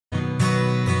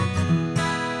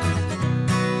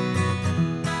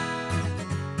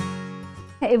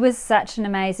It was such an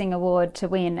amazing award to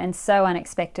win and so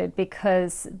unexpected,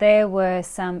 because there were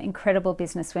some incredible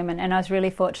businesswomen, and I was really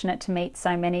fortunate to meet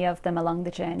so many of them along the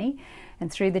journey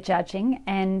and through the judging,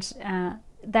 and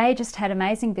they just had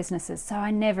amazing businesses. So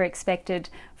I never expected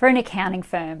for an accounting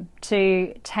firm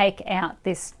to take out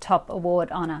this top award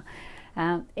honour.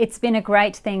 It's been a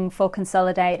great thing for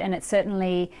Acceler8, and it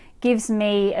certainly gives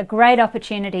me a great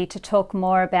opportunity to talk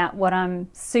more about what I'm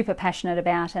super passionate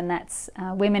about, and that's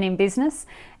women in business,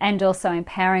 and also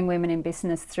empowering women in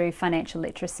business through financial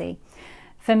literacy.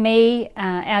 For me,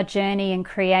 our journey in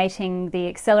creating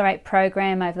the Acceler8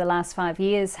 program over the last 5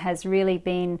 years has really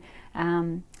been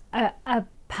a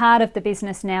part of the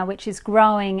business now which is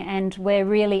growing, and we're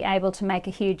really able to make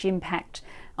a huge impact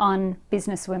on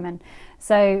businesswomen.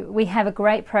 So we have a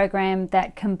great program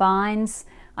that combines,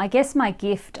 I guess, my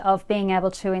gift of being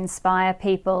able to inspire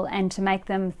people and to make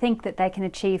them think that they can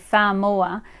achieve far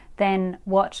more than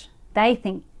what they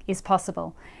think is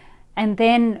possible. And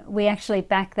then we actually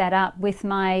back that up with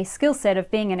my skill set of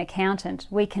being an accountant.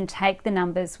 We can take the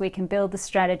numbers, we can build the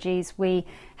strategies, we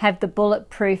have the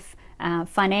bulletproof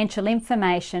financial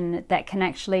information that can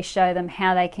actually show them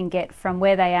how they can get from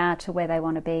where they are to where they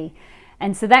want to be.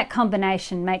 And so that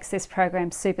combination makes this program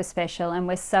super special, and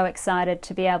we're so excited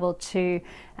to be able to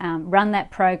run that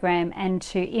program and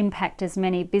to impact as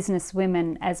many business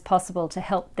women as possible to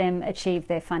help them achieve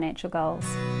their financial goals.